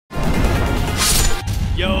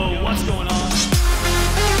Yo, what's going on?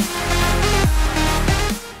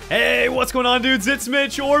 Hey, what's going on, dudes? It's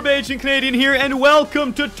Mitch, or Bajan Canadian here, and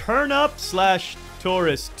welcome to Turn Up /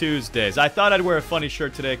 Tourist Tuesdays. I thought I'd wear a funny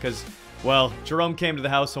shirt today because, well, Jerome came to the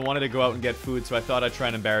house and wanted to go out and get food, so I thought I'd try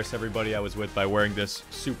and embarrass everybody I was with by wearing this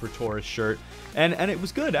super tourist shirt. And it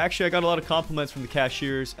was good. Actually, I got a lot of compliments from the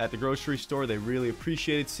cashiers at the grocery store. They really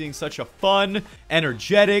appreciated seeing such a fun,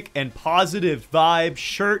 energetic, and positive vibe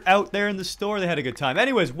shirt out there in the store. They had a good time.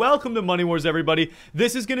 Anyways, welcome to Money Wars, everybody.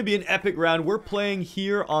 This is going to be an epic round. We're playing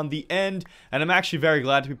here on the end, and I'm actually very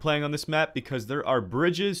glad to be playing on this map because there are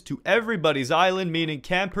bridges to everybody's island, meaning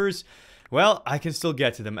campers. Well, I can still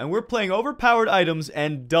get to them. And we're playing overpowered items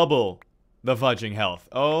and double the fudging health.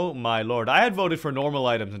 Oh my lord. I had voted for normal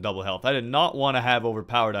items and double health. I did not want to have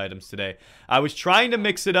overpowered items today. I was trying to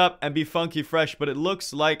mix it up and be funky fresh, but it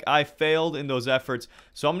looks like I failed in those efforts.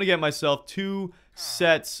 So I'm going to get myself 2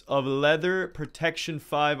 sets of leather protection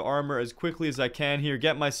 5 armor as quickly as I can here.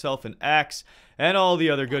 Get myself an axe and all the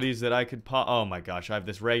other goodies that I could pop. Oh my gosh, I have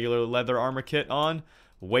this regular leather armor kit on.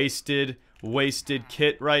 Wasted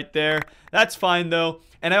kit right there. That's fine though.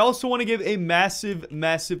 And I also want to give a massive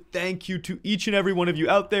thank you to each and every one of you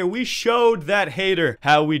out there. We showed that hater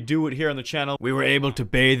how we do it here on the channel. We were able to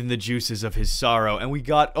bathe in the juices of his sorrow, and we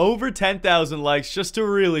got over 10,000 likes just to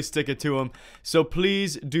really stick it to him. So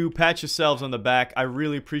please do pat yourselves on the back. I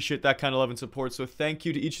really appreciate that kind of love and support. So thank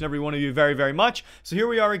you to each and every one of you very much. So here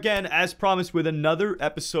we are again, as promised, with another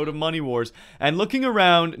episode of Money Wars. And looking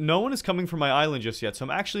around, no one is coming from my island just yet, so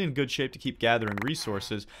I'm actually in good shape to keep gathering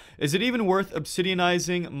resources. Is it even worth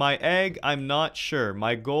obsidianizing my egg? I'm not sure.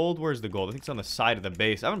 My gold, where's the gold? I think it's on the side of the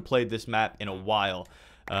base. I haven't played this map in a while.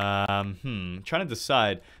 Trying to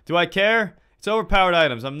decide. Do I care? It's overpowered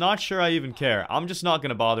items. I'm not sure I even care. I'm just not going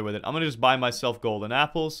to bother with it. I'm going to just buy myself golden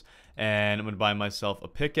apples, and I'm going to buy myself a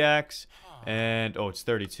pickaxe, and, oh, it's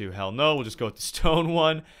 32. Hell no. We'll just go with the stone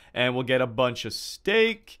one, and we'll get a bunch of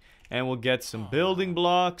steak, and we'll get some building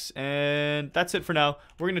blocks, and that's it for now.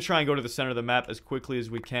 We're going to try and go to the center of the map as quickly as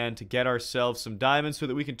we can to get ourselves some diamonds so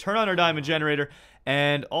that we can turn on our diamond generator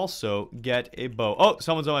and also get a bow. Oh,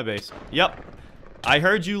 someone's on my base. Yep. I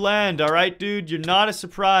heard you land, alright, dude? You're not a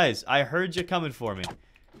surprise. I heard you coming for me.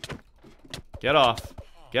 Get off.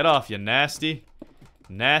 Get off, you nasty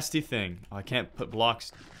thing. Oh, I can't put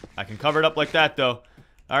blocks. I can cover it up like that, though.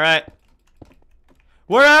 Alright.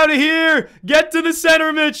 We're out of here! Get to the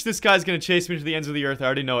center, Mitch! This guy's gonna chase me to the ends of the earth. I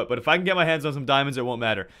already know it. But if I can get my hands on some diamonds, it won't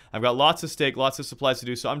matter. I've got lots of steak, lots of supplies to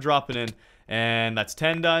do, so I'm dropping in. And that's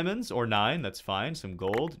 10 diamonds, or 9. That's fine. Some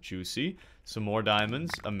gold. Juicy. Some more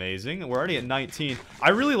diamonds. Amazing. We're already at 19. I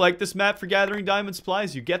really like this map for gathering diamond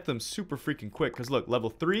supplies. You get them super freaking quick. Because look, level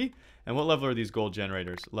 3. And what level are these gold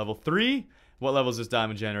generators? Level 3. What level is this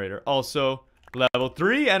diamond generator? Also, level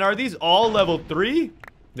 3. And are these all level 3?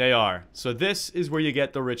 They are. So this is where you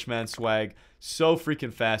get the rich man swag so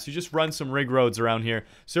freaking fast. You just run some rig roads around here.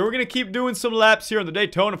 So we're going to keep doing some laps here on the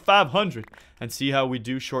Daytona 500 and see how we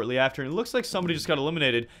do shortly after. And it looks like somebody just got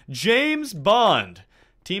eliminated. James Bond.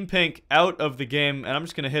 Team Pink out of the game. And I'm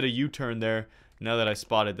just going to hit a U-turn there now that I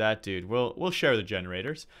spotted that dude. We'll share the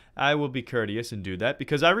generators. I will be courteous and do that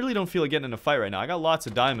because I really don't feel like getting in a fight right now. I got lots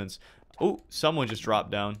of diamonds. Oh, someone just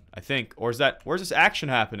dropped down, I think. Or is that... Where's this action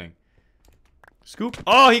happening? Scoop.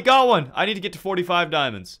 Oh, he got one. I need to get to 45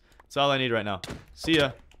 diamonds. That's all I need right now. See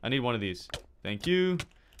ya. I need one of these. Thank you.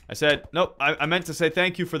 I said, nope. I meant to say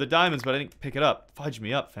thank you for the diamonds, but I didn't pick it up. Fudge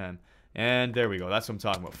me up, fam. And there we go. That's what I'm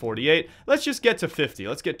talking about. 48. Let's just get to 50.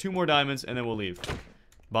 Let's get 2 more diamonds, and then we'll leave.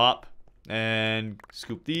 Bop. And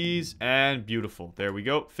scoop these. And beautiful. There we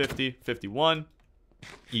go. 50. 51.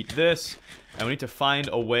 Eat this. And we need to find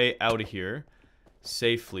a way out of here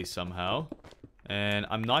safely somehow. And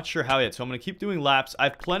I'm not sure how yet, so I'm going to keep doing laps. I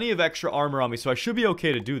have plenty of extra armor on me, so I should be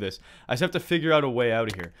okay to do this. I just have to figure out a way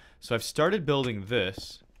out of here. So I've started building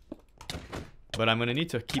this, but I'm going to need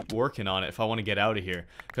to keep working on it if I want to get out of here.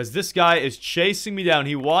 Because this guy is chasing me down.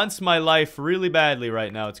 He wants my life really badly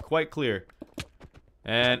right now. It's quite clear.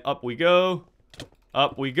 And up we go.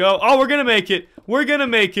 Up we go. Oh, we're going to make it. We're going to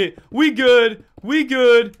make it. We good. We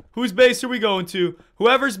good. Whose base are we going to?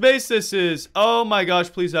 Whoever's base this is. Oh my gosh,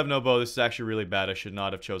 please have no bow. This is actually really bad. I should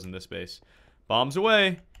not have chosen this base. Bombs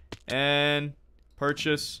away. And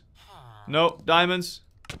purchase. Nope. Diamonds.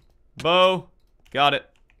 Bow. Got it.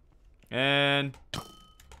 And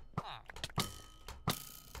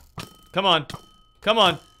come on. Come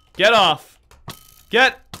on. Get off.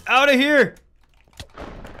 Get out of here.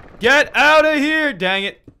 Get out of here. Dang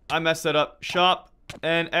it. I messed that up. Shop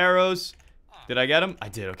and arrows. Did I get him? I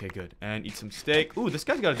did. Okay, good. And eat some steak. Ooh, this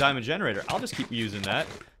guy's got a diamond generator. I'll just keep using that.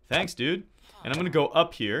 Thanks, dude. And I'm going to go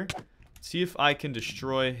up here. See if I can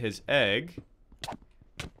destroy his egg.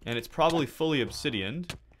 And it's probably fully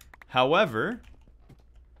obsidianed. However,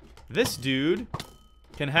 this dude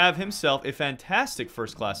can have himself a fantastic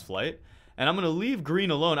first-class flight. And I'm going to leave green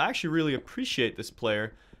alone. I actually really appreciate this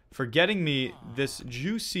player for getting me this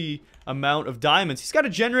juicy amount of diamonds. He's got a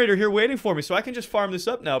generator here waiting for me, so I can just farm this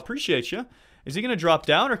up now. Appreciate you. Is he going to drop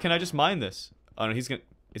down, or can I just mine this? Oh, no, he's going to...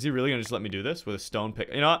 Is he really going to just let me do this with a stone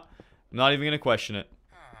pick? You know what? I'm not even going to question it.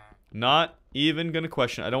 Not even going to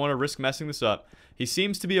question it. I don't want to risk messing this up. He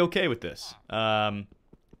seems to be okay with this.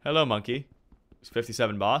 Hello, monkey. It's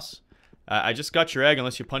 57, boss. I just got your egg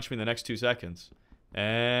unless you punch me in the next 2 seconds.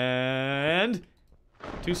 And...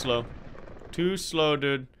 Too slow. Too slow,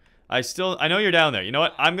 dude. I know you're down there. You know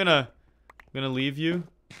what? I'm gonna leave you.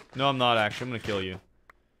 No, I'm not, actually. I'm gonna kill you.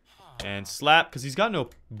 And slap, because he's got no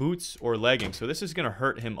boots or leggings, so this is gonna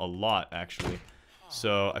hurt him a lot, actually.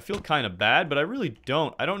 So I feel kind of bad, but I really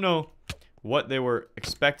don't. I don't know what they were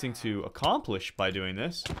expecting to accomplish by doing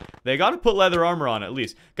this. They got to put leather armor on at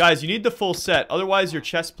least. Guys, you need the full set. Otherwise, your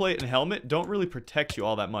chest plate and helmet don't really protect you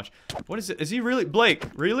all that much. What is it? Is he really? Blake,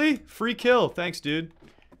 really? Free kill. Thanks, dude.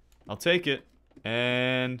 I'll take it.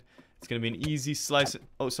 And it's going to be an easy slice.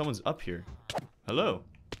 Oh, someone's up here. Hello.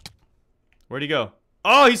 Where'd he go?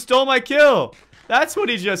 Oh, he stole my kill. That's what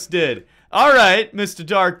he just did. All right, Mr.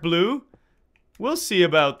 Dark Blue. We'll see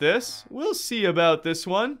about this. We'll see about this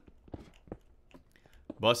one.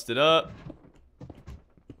 Busted up.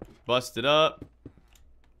 Busted up.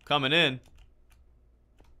 Coming in.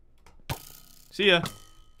 See ya.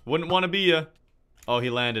 Wouldn't want to be ya. Oh, he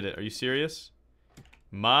landed it. Are you serious?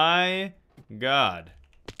 My God.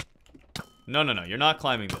 No, no, no. You're not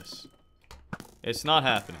climbing this. It's not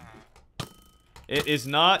happening. It is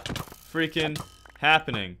not freaking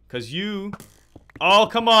happening. Because you... Oh,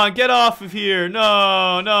 come on. Get off of here.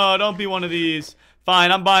 No, no. Don't be one of these.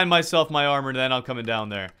 Fine, I'm buying myself my armor, then I'm coming down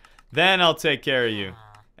there. Then I'll take care of you.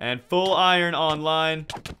 And full iron online.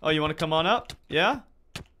 Oh, you want to come on up? Yeah?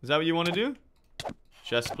 Is that what you want to do?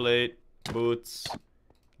 Chest plate, boots,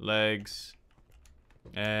 legs,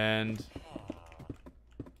 and...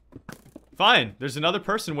 Fine, there's another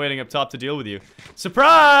person waiting up top to deal with you.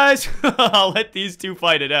 Surprise! I'll let these two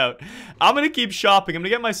fight it out. I'm going to keep shopping. I'm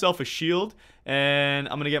going to get myself a shield, and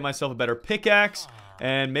I'm going to get myself a better pickaxe.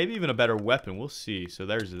 And maybe even a better weapon. We'll see. So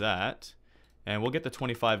there's that. And we'll get the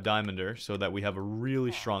 25 diamonder so that we have a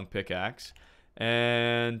really strong pickaxe.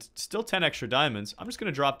 And still 10 extra diamonds. I'm just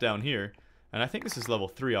going to drop down here. And I think this is level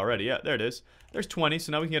 3 already. Yeah, there it is. There's 20.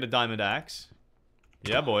 So now we can get a diamond axe.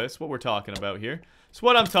 Yeah, boy. That's what we're talking about here. That's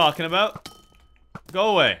what I'm talking about.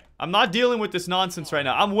 Go away. I'm not dealing with this nonsense right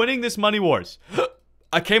now. I'm winning this money wars.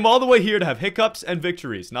 I came all the way here to have hiccups and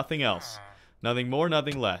victories. Nothing else. Nothing more,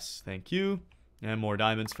 nothing less. Thank you. And more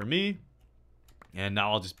diamonds for me. And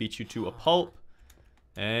now I'll just beat you to a pulp.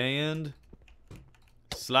 And...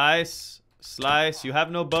 Slice. Slice. You have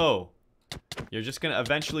no bow. You're just gonna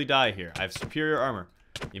eventually die here. I have superior armor.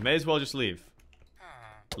 You may as well just leave.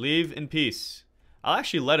 Leave in peace. I'll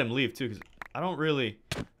actually let him leave too, because I don't really...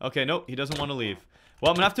 Okay, nope. He doesn't want to leave. Well,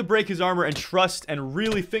 I'm gonna have to break his armor and trust and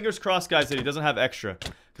really, fingers crossed, guys, that he doesn't have extra.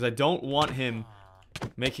 Because I don't want him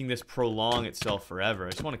making this prolong itself forever. I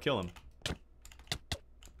just want to kill him.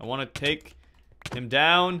 I want to take him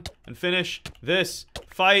down and finish this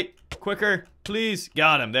fight quicker. Please.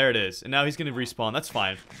 Got him. There it is. And now he's going to respawn. That's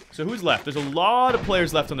fine. So who's left? There's a lot of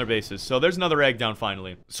players left on their bases. So there's another egg down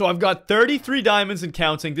finally. So I've got 33 diamonds and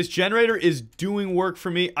counting. This generator is doing work for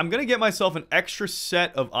me. I'm going to get myself an extra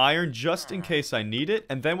set of iron just in case I need it.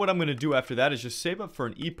 And then what I'm going to do after that is just save up for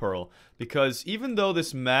an E-Pearl. Because even though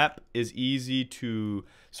this map is easy to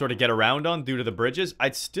sort of get around on due to the bridges,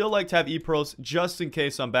 I'd still like to have E-Pearls just in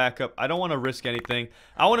case I'm back up. I don't want to risk anything.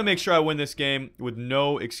 I want to make sure I win this game with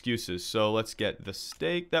no excuses. So let's get the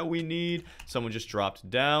steak that we need. Someone just dropped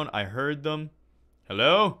down. I heard them.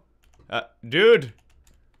 Hello? Dude,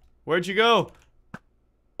 where'd you go?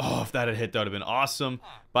 Oh, if that had hit, that would have been awesome.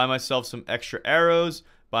 Buy myself some extra arrows.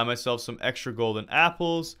 Buy myself some extra golden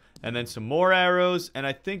apples. And then some more arrows. And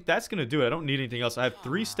I think that's going to do it. I don't need anything else. I have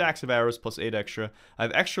 3 stacks of arrows plus 8 extra. I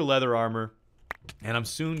have extra leather armor. And I'm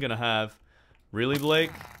soon going to have... Really,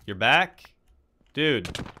 Blake? You're back?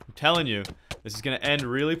 Dude, I'm telling you. This is going to end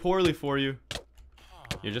really poorly for you.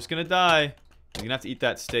 You're just going to die. You're going to have to eat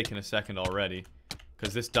that steak in a second already.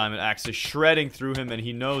 Because this diamond axe is shredding through him and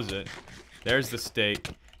he knows it. There's the steak.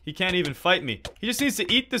 He can't even fight me. He just needs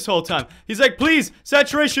to eat this whole time. He's like, please,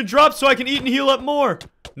 saturation drop so I can eat and heal up more.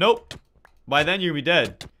 Nope. By then you'll be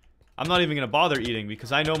dead. I'm not even going to bother eating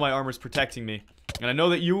because I know my armor's protecting me. And I know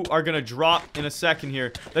that you are going to drop in a second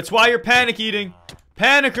here. That's why you're panic eating.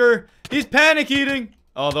 Panicker. He's panic eating.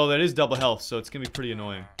 Although that is double health, so it's gonna be pretty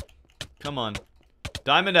annoying. Come on.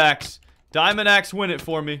 Diamond axe. Diamond axe, win it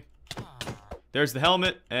for me. There's the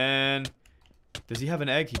helmet, and... Does he have an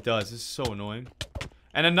egg? He does. This is so annoying.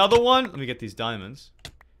 And another one. Let me get these diamonds.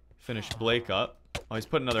 Finish Blake up. Oh, he's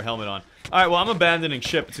put another helmet on. Alright, well, I'm abandoning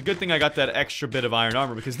ship. It's a good thing I got that extra bit of iron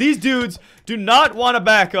armor, because these dudes do not want to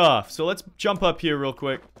back off. So let's jump up here real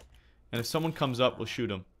quick. And if someone comes up, we'll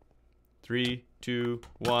shoot him. 3, 2,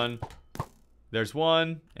 1. There's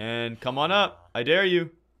one. And come on up. I dare you.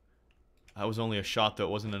 That was only a shot, though. It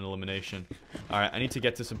wasn't an elimination. Alright, I need to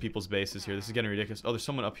get to some people's bases here. This is getting ridiculous. Oh, there's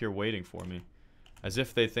someone up here waiting for me. As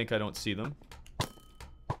if they think I don't see them.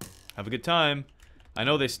 Have a good time. I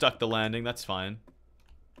know they stuck the landing. That's fine.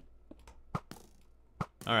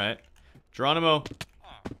 Alright. Geronimo.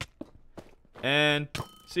 And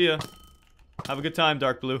see ya. Have a good time,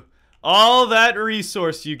 Dark Blue. All that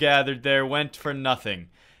resource you gathered there went for nothing.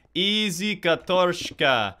 Easy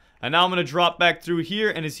Katorshka. And now I'm going to drop back through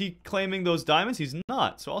here. And is he claiming those diamonds? He's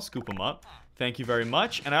not. So I'll scoop him up. Thank you very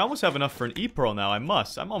much. And I almost have enough for an E-Pearl now. I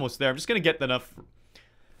must. I'm almost there. I'm just going to get enough...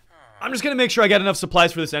 I'm just going to make sure I get enough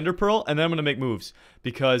supplies for this Ender Pearl. And then I'm going to make moves.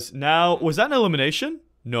 Because now... Was that an elimination?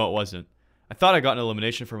 No, it wasn't. I thought I got an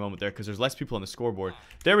elimination for a moment there. Because there's less people on the scoreboard.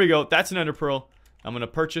 There we go. That's an Ender Pearl. I'm going to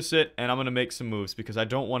purchase it. And I'm going to make some moves. Because I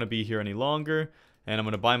don't want to be here any longer. And I'm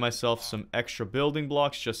going to buy myself some extra building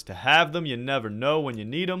blocks just to have them. You never know when you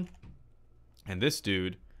need them. And this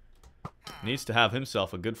dude needs to have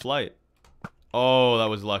himself a good flight. Oh, that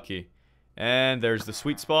was lucky. And there's the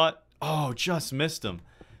sweet spot. Oh, just missed him.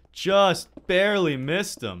 Just barely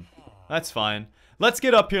missed him. That's fine. Let's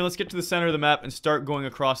get up here. Let's get to the center of the map and start going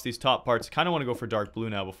across these top parts. Kind of want to go for dark blue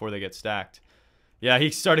now before they get stacked. Yeah,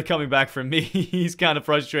 he started coming back from me. He's kind of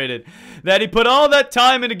frustrated that he put all that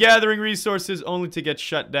time into gathering resources only to get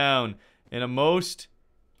shut down in a most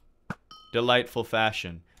delightful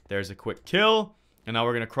fashion. There's a quick kill. And now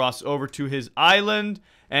we're going to cross over to his island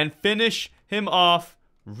and finish him off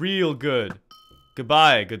real good.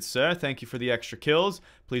 Goodbye, good sir. Thank you for the extra kills.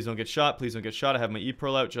 Please don't get shot. Please don't get shot. I have my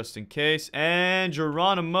E-Pearl out just in case. And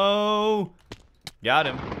Geronimo. Got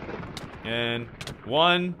him. And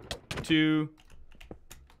 1, 2,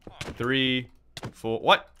 3, 4.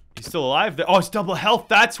 What? He's still alive? Oh, it's double health.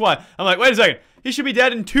 That's why. I'm like, wait a second. He should be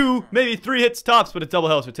dead in 2, maybe 3 hits tops, but it's double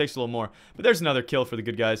health, so it takes a little more. But there's another kill for the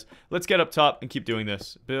good guys. Let's get up top and keep doing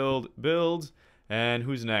this. Build, build. And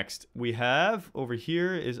who's next? We have, over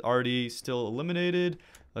here, is already still eliminated.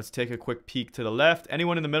 Let's take a quick peek to the left.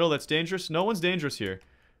 Anyone in the middle that's dangerous? No one's dangerous here.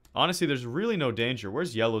 Honestly, there's really no danger.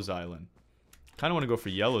 Where's Yellow's Island? Kind of want to go for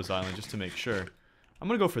Yellow's Island just to make sure. I'm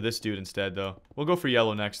going to go for this dude instead, though. We'll go for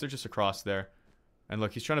Yellow next. They're just across there. And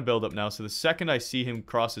look, he's trying to build up now. So the second I see him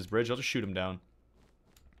cross his bridge, I'll just shoot him down.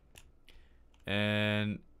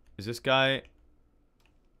 And is this guy...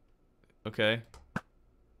 Okay.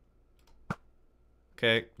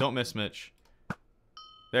 Okay, don't miss Mitch.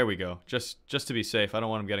 There we go. Just to be safe. I don't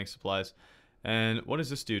want him getting supplies. And what is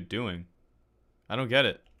this dude doing? I don't get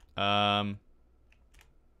it. Well,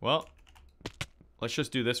 let's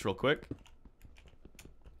just do this real quick.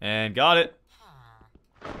 And got it.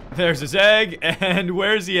 There's his egg. And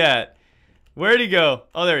where's he at? Where'd he go?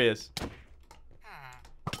 Oh, there he is.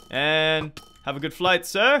 And have a good flight,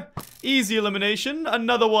 sir. Easy elimination.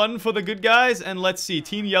 Another one for the good guys. And let's see.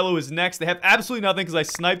 Team Yellow is next. They have absolutely nothing because I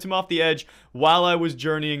sniped him off the edge while I was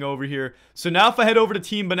journeying over here. So now if I head over to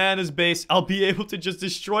Team Banana's base, I'll be able to just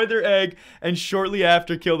destroy their egg and shortly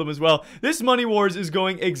after kill them as well. This Money Wars is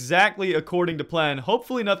going exactly according to plan.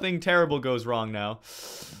 Hopefully nothing terrible goes wrong now.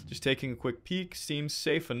 Just taking a quick peek. Seems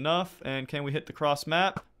safe enough. And can we hit the cross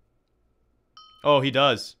map? Oh, he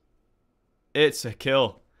does. It's a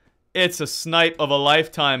kill. It's a snipe of a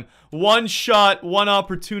lifetime. One shot, one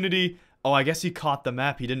opportunity. Oh, I guess he caught the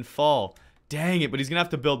map. He didn't fall. Dang it, but he's going to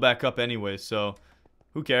have to build back up anyway, so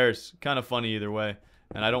who cares? Kind of funny either way.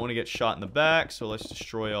 And I don't want to get shot in the back, so let's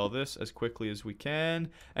destroy all this as quickly as we can.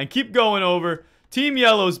 And keep going over. Team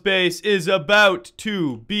Yellow's base is about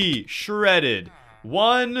to be shredded.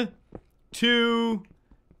 1, 2,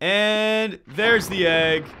 and there's the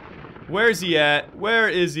egg. Where's he at? Where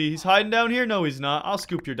is he? He's hiding down here? No, he's not. I'll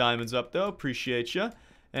scoop your diamonds up, though. Appreciate you.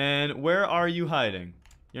 And where are you hiding?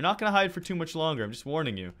 You're not going to hide for too much longer. I'm just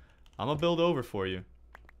warning you. I'm going to build over for you.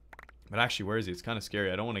 But actually, where is he? It's kind of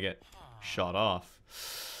scary. I don't want to get shot off.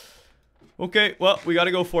 Okay, well, we got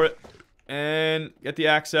to go for it. And get the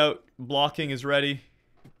axe out. Blocking is ready.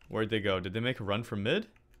 Where'd they go? Did they make a run for mid?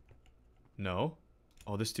 No.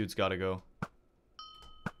 Oh, this dude's got to go.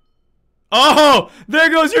 Oh, there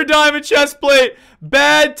goes your diamond chest plate.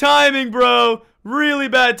 Bad timing, bro. Really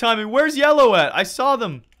bad timing. Where's Yellow at? I saw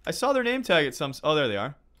them. I saw their name tag at some... Oh, there they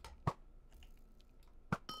are.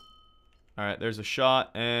 Alright, there's a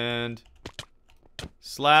shot, and...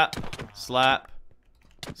 Slap, slap,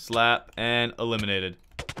 slap, and eliminated.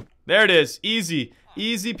 There it is. Easy.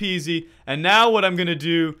 Easy peasy. And now what I'm gonna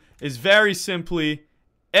do is very simply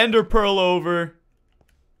Ender Pearl over.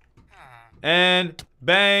 And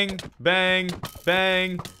bang, bang,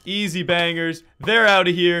 bang. Easy bangers. They're out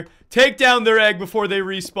of here. Take down their egg before they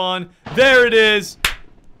respawn. There it is.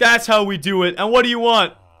 That's how we do it. And what do you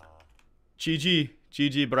want? GG.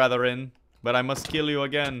 GG, brethren. But I must kill you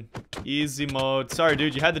again. Easy mode. Sorry,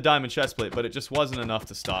 dude. You had the diamond chestplate, but it just wasn't enough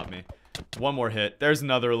to stop me. One more hit. There's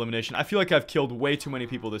another elimination. I feel like I've killed way too many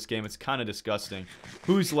people this game. It's kind of disgusting.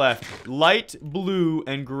 Who's left? Light blue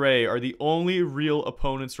and gray are the only real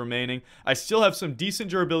opponents remaining. I still have some decent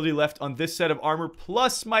durability left on this set of armor,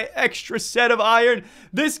 plus my extra set of iron.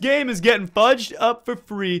 This game is getting fudged up for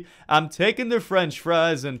free. I'm taking their french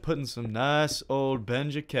fries and putting some nice old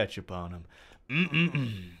Benja ketchup on them.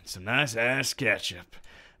 Some nice ass ketchup.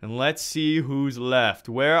 And let's see who's left.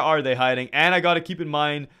 Where are they hiding? And I gotta keep in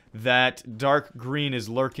mind that dark green is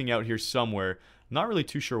lurking out here somewhere. Not really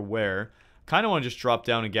too sure where. Kind of want to just drop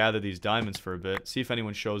down and gather these diamonds for a bit. See if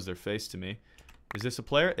anyone shows their face to me. Is this a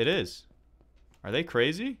player? It is. Are they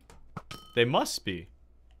crazy? They must be.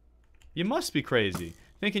 You must be crazy.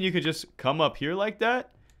 Thinking you could just come up here like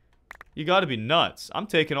that? You gotta be nuts. I'm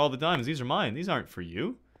taking all the diamonds. These are mine. These aren't for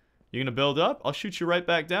you. You gonna build up? I'll shoot you right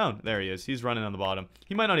back down. There he is. He's running on the bottom.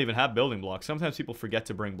 He might not even have building blocks. Sometimes people forget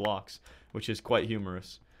to bring blocks, which is quite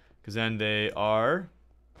humorous. Because then they are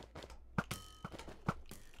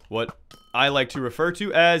what I like to refer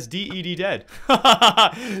to as DED dead.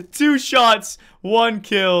 2 shots, 1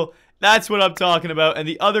 kill. That's what I'm talking about. And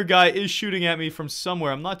the other guy is shooting at me from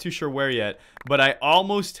somewhere. I'm not too sure where yet. But I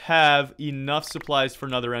almost have enough supplies for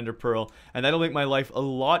another Ender Pearl. And that'll make my life a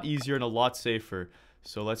lot easier and a lot safer.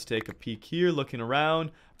 So let's take a peek here, looking around.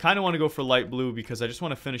 Kind of want to go for light blue because I just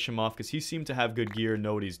want to finish him off because he seemed to have good gear and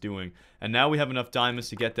know what he's doing. And now we have enough diamonds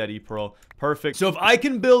to get that E-Pearl. Perfect. So if I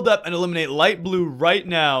can build up and eliminate light blue right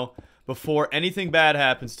now before anything bad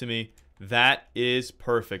happens to me, that is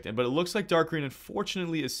perfect. But it looks like dark green,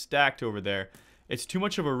 unfortunately, is stacked over there. It's too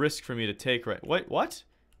much of a risk for me to take right... Wait, what?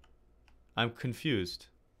 I'm confused.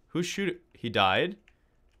 Who's shooting? He died?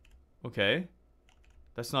 Okay.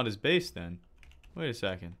 That's not his base then. Wait a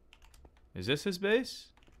second. Is this his base?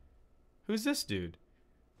 Who's this dude?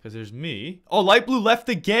 Because there's me. Oh, light blue left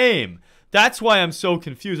the game. That's why I'm so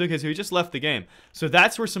confused. Okay, so he just left the game. So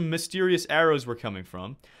that's where some mysterious arrows were coming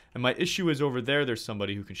from. And my issue is over there, there's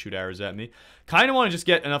somebody who can shoot arrows at me. Kind of want to just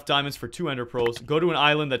get enough diamonds for 2 ender pearls. Go to an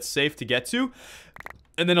island that's safe to get to.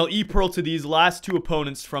 And then I'll E-Pearl to these last 2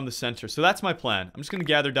 opponents from the center. So that's my plan. I'm just going to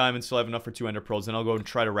gather diamonds till I have enough for 2 ender pearls. And I'll go and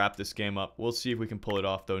try to wrap this game up. We'll see if we can pull it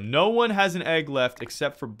off, though. No one has an egg left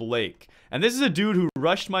except for Blake. And this is a dude who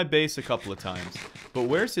rushed my base a couple of times. But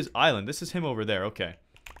where's his island? This is him over there. Okay.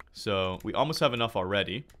 So we almost have enough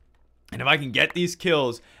already. And if I can get these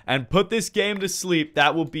kills and put this game to sleep,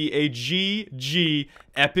 that will be a GG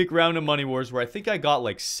epic round of Money Wars where I think I got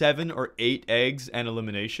like 7 or 8 eggs and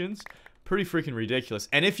eliminations. Pretty freaking ridiculous.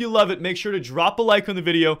 And if you love it, make sure to drop a like on the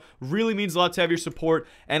video. Really means a lot to have your support.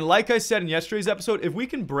 And like I said in yesterday's episode, if we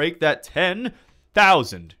can break that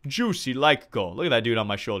 10,000 juicy like goal. Look at that dude on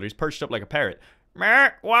my shoulder. He's perched up like a parrot.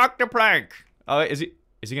 Walk the plank. Oh, is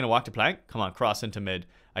he gonna walk the plank? Come on, cross into mid.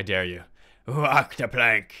 I dare you. Walk the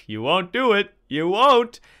plank. You won't do it. You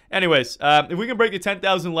won't. Anyways, if we can break the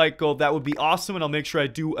 10,000 like goal, that would be awesome, and I'll make sure I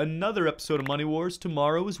do another episode of Money Wars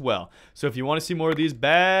tomorrow as well. So if you want to see more of these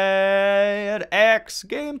bad axe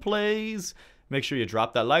gameplays, make sure you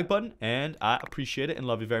drop that like button, and I appreciate it and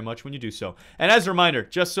love you very much when you do so. And as a reminder,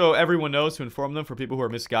 just so everyone knows, to inform them for people who are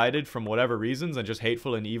misguided from whatever reasons and just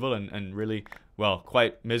hateful and evil and really, well,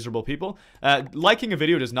 quite miserable people, liking a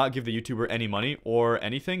video does not give the YouTuber any money or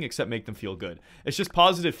anything except make them feel good. It's just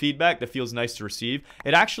positive feedback that feels nice to receive.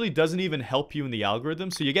 It actually doesn't even help you in the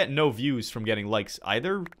algorithm, so you get no views from getting likes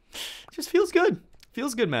either. It just feels good.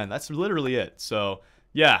 Feels good, man. That's literally it. So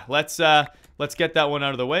yeah, let's get that one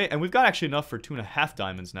out of the way. And we've got actually enough for 2.5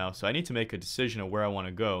 diamonds now. So I need to make a decision of where I want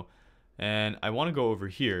to go. And I want to go over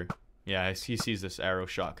here. Yeah, he sees this arrow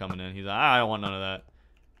shot coming in. He's like, I don't want none of that.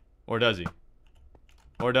 Or does he?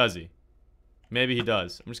 Or does he? Maybe he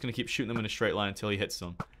does. I'm just going to keep shooting them in a straight line until he hits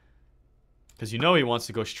them. Because you know he wants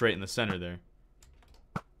to go straight in the center there.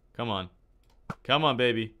 Come on. Come on,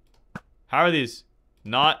 baby. How are these?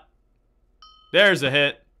 Not. There's a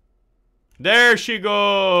hit. There she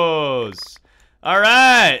goes.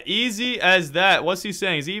 Alright. Easy as that. What's he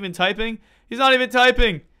saying? Is he even typing? He's not even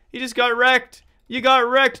typing. He just got wrecked. You got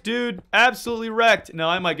wrecked, dude. Absolutely wrecked. No,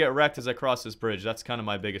 I might get wrecked as I cross this bridge. That's kind of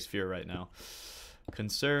my biggest fear right now.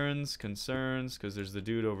 Concerns, because there's the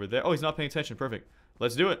dude over there. Oh, he's not paying attention. Perfect.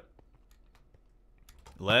 Let's do it.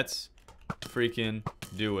 Let's freaking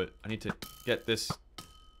do it. I need to get this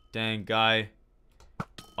dang guy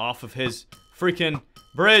off of his freaking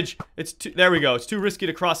bridge. It's too, there we go. It's too risky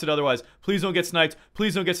to cross it otherwise. Please don't get sniped.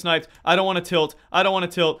 Please don't get sniped. I don't want to tilt. I don't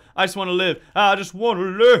want to tilt. I just want to live. I just want to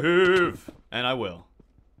live. And I will.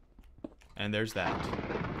 And there's that.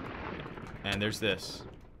 And there's this.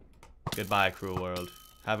 Goodbye, cruel world.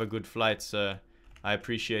 Have a good flight, sir. I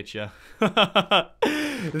appreciate you.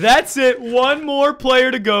 That's it. One more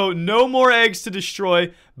player to go. No more eggs to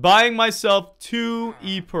destroy. Buying myself 2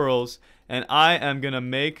 E-pearls. And I am going to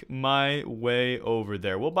make my way over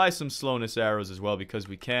there. We'll buy some slowness arrows as well because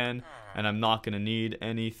we can. And I'm not going to need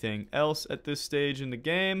anything else at this stage in the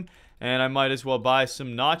game. And I might as well buy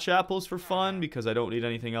some notch apples for fun because I don't need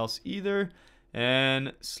anything else either.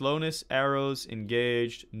 And slowness arrows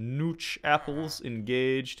engaged. Nooch apples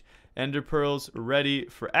engaged. Ender pearls ready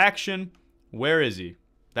for action. Where is he?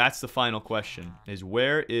 That's the final question. Is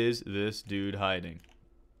where is this dude hiding?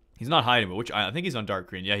 He's not hiding, but which I think he's on dark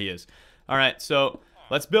green. Yeah, he is. All right, so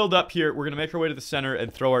let's build up here. We're going to make our way to the center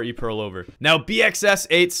and throw our E-pearl over. Now,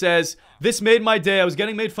 BXS8 says, this made my day. I was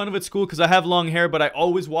getting made fun of at school because I have long hair, but I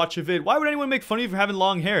always watch a vid. Why would anyone make fun of you for having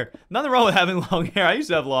long hair? Nothing wrong with having long hair. I used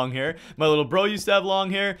to have long hair. My little bro used to have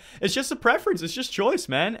long hair. It's just a preference. It's just choice,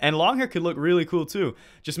 man. And long hair could look really cool, too.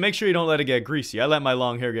 Just make sure you don't let it get greasy. I let my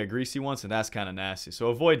long hair get greasy once, and that's kind of nasty. So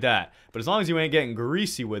avoid that. But as long as you ain't getting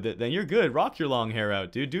greasy with it, then you're good. Rock your long hair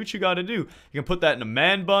out, dude. Do what you got to do. You can put that in a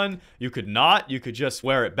man bun. You could not. You could just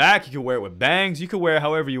wear it back. You could wear it with bangs. You could wear it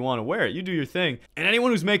however you want to wear it. You do your thing. And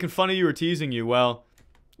anyone who's making fun of you or teasing you, well,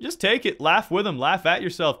 just take it. Laugh with them. Laugh at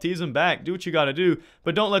yourself. Tease them back. Do what you got to do.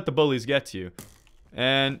 But don't let the bullies get to you.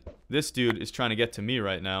 And this dude is trying to get to me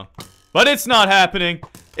right now. But it's not happening.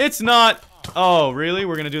 It's not. Oh, really?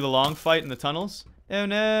 We're going to do the long fight in the tunnels? Oh,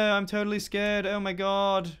 no. I'm totally scared. Oh, my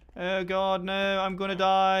God. Oh, God, no. I'm going to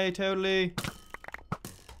die. Totally.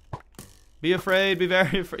 Be afraid. Be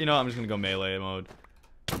very afraid. You know, I'm just going to go melee mode.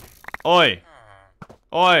 Oi.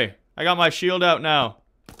 Oi. I got my shield out now.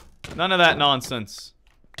 None of that nonsense.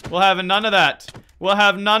 We'll have none of that. We'll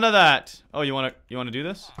have none of that. Oh, you wanna do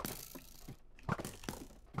this?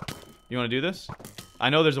 You wanna do this? I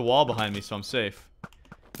know there's a wall behind me, so I'm safe.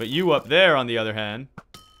 But you up there, on the other hand,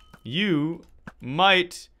 you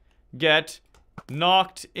might get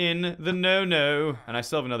knocked in the no-no. And I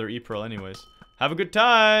still have another E-pearl anyways. Have a good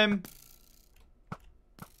time.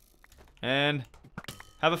 And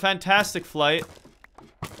have a fantastic flight.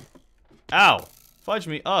 Ow. Fudge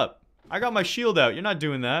me up. I got my shield out. You're not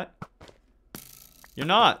doing that. You're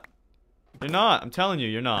not. You're not. I'm telling you,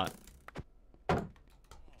 you're not. I'm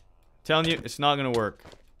telling you, it's not gonna work.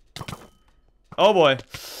 Oh boy.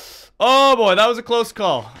 Oh boy, that was a close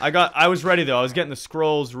call. I was ready though. I was getting the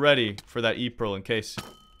scrolls ready for that E-pearl in case.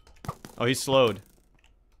 Oh, he's slowed.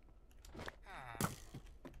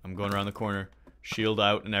 I'm going around the corner. Shield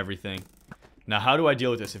out and everything. Now, how do I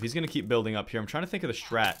deal with this? If he's gonna keep building up here, I'm trying to think of the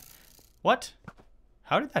strat. What?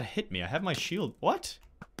 How did that hit me? I have my shield. What?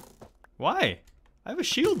 Why? I have a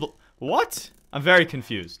shield. What? I'm very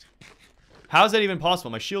confused. How is that even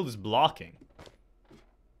possible? My shield is blocking.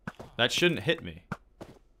 That shouldn't hit me.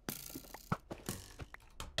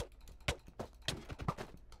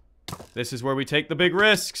 This is where we take the big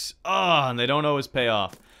risks. Ah, and they don't always pay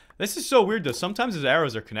off. This is so weird though. Sometimes his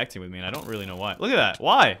arrows are connecting with me and I don't really know why. Look at that.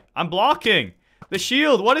 Why? I'm blocking. The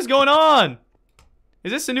shield. What is going on?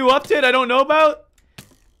 Is this a new update I don't know about?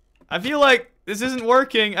 I feel like this isn't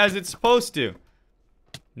working as it's supposed to.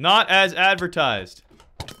 Not as advertised.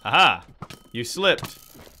 Haha. You slipped.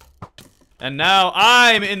 And now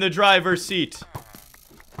I'm in the driver's seat.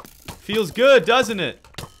 Feels good, doesn't it?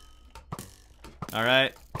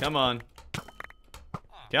 Alright. Come on.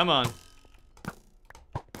 Come on.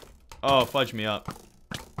 Oh, fudge me up.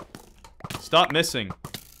 Stop missing.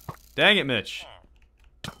 Dang it, Mitch.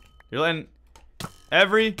 You're letting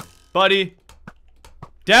everybody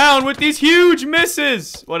down with these huge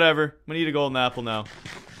misses. Whatever. I'm gonna eat a golden apple now.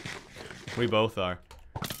 We both are.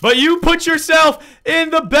 But you put yourself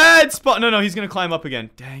in the bad spot. No, he's gonna climb up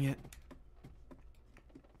again. Dang it.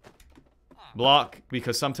 Block,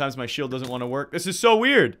 because sometimes my shield doesn't want to work. This is so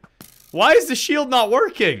weird. Why is the shield not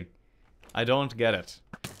working? I don't get it.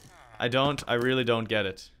 I really don't get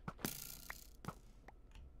it.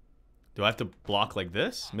 Do I have to block like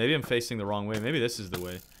this? Maybe I'm facing the wrong way. Maybe this is the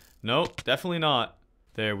way. Nope, definitely not.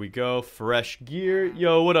 There we go. Fresh gear.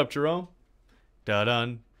 Yo, what up, Jerome?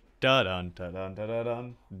 Da-dun, da-dun, da-dun,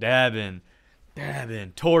 da-dun. Dabbing.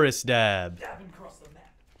 Dabbing. Taurus dab. Dabbing across the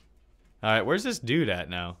map. Alright, where's this dude at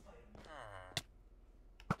now?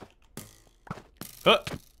 Huh.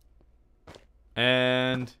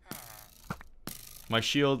 And my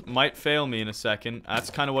shield might fail me in a second. That's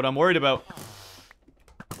kind of what I'm worried about.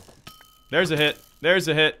 There's a hit. There's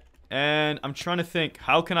a hit. And I'm trying to think,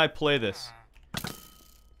 how can I play this?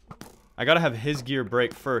 I gotta have his gear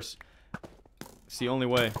break first. It's the only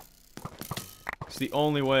way. It's the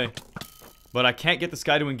only way. But I can't get this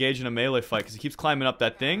guy to engage in a melee fight because he keeps climbing up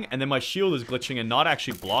that thing. And then my shield is glitching and not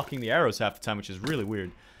actually blocking the arrows half the time, which is really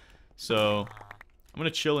weird. So, I'm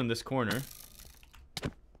gonna chill in this corner.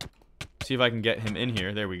 See if I can get him in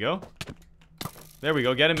here. There we go. There we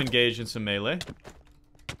go. Get him engaged in some melee.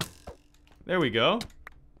 There we go.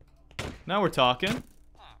 Now we're talking.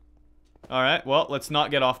 Alright, well, let's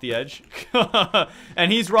not get off the edge.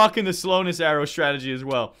 And he's rocking the slowness arrow strategy as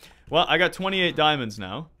well. Well, I got 28 diamonds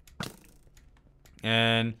now.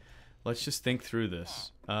 And let's just think through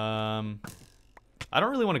this. I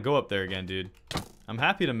don't really want to go up there again, dude. I'm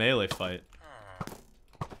happy to melee fight.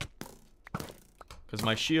 Because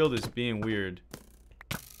my shield is being weird.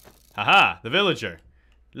 Haha, the villager.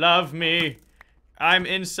 Love me. I'm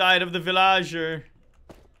inside of the villager.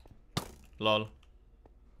 Lol.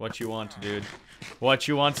 What you want, dude? What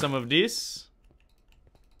you want, some of this?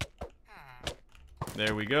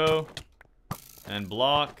 There we go. And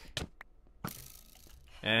block.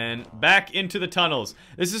 And back into the tunnels.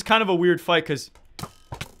 This is kind of a weird fight because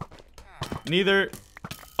neither...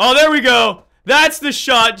 Oh, there we go! That's the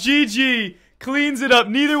shot! GG! Cleans it up.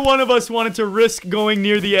 Neither one of us wanted to risk going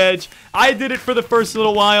near the edge. I did it for the first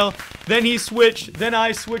little while. Then he switched. Then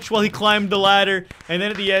I switched while he climbed the ladder. And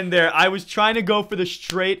then at the end there, I was trying to go for the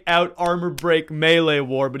straight out armor break melee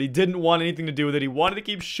war, but he didn't want anything to do with it. He wanted to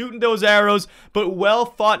keep shooting those arrows, but well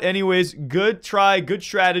fought anyways. Good try, good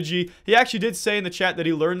strategy. He actually did say in the chat that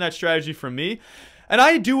he learned that strategy from me. And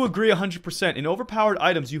I do agree 100%. In overpowered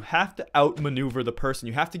items, you have to outmaneuver the person.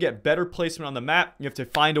 You have to get better placement on the map. You have to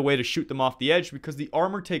find a way to shoot them off the edge because the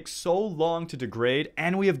armor takes so long to degrade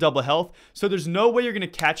and we have double health. So there's no way you're going to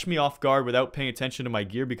catch me off guard without paying attention to my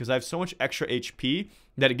gear because I have so much extra HP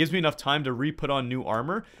that it gives me enough time to re-put on new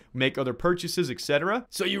armor, make other purchases, etc.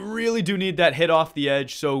 So you really do need that hit off the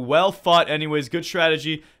edge. So well fought anyways. Good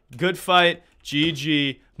strategy. Good fight.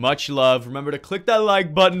 GG. Much love. Remember to click that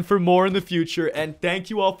like button for more in the future. And thank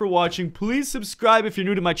you all for watching. Please subscribe if you're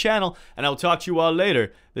new to my channel. And I'll talk to you all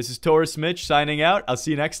later. This is Taurus Mitch signing out. I'll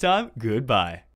see you next time. Goodbye.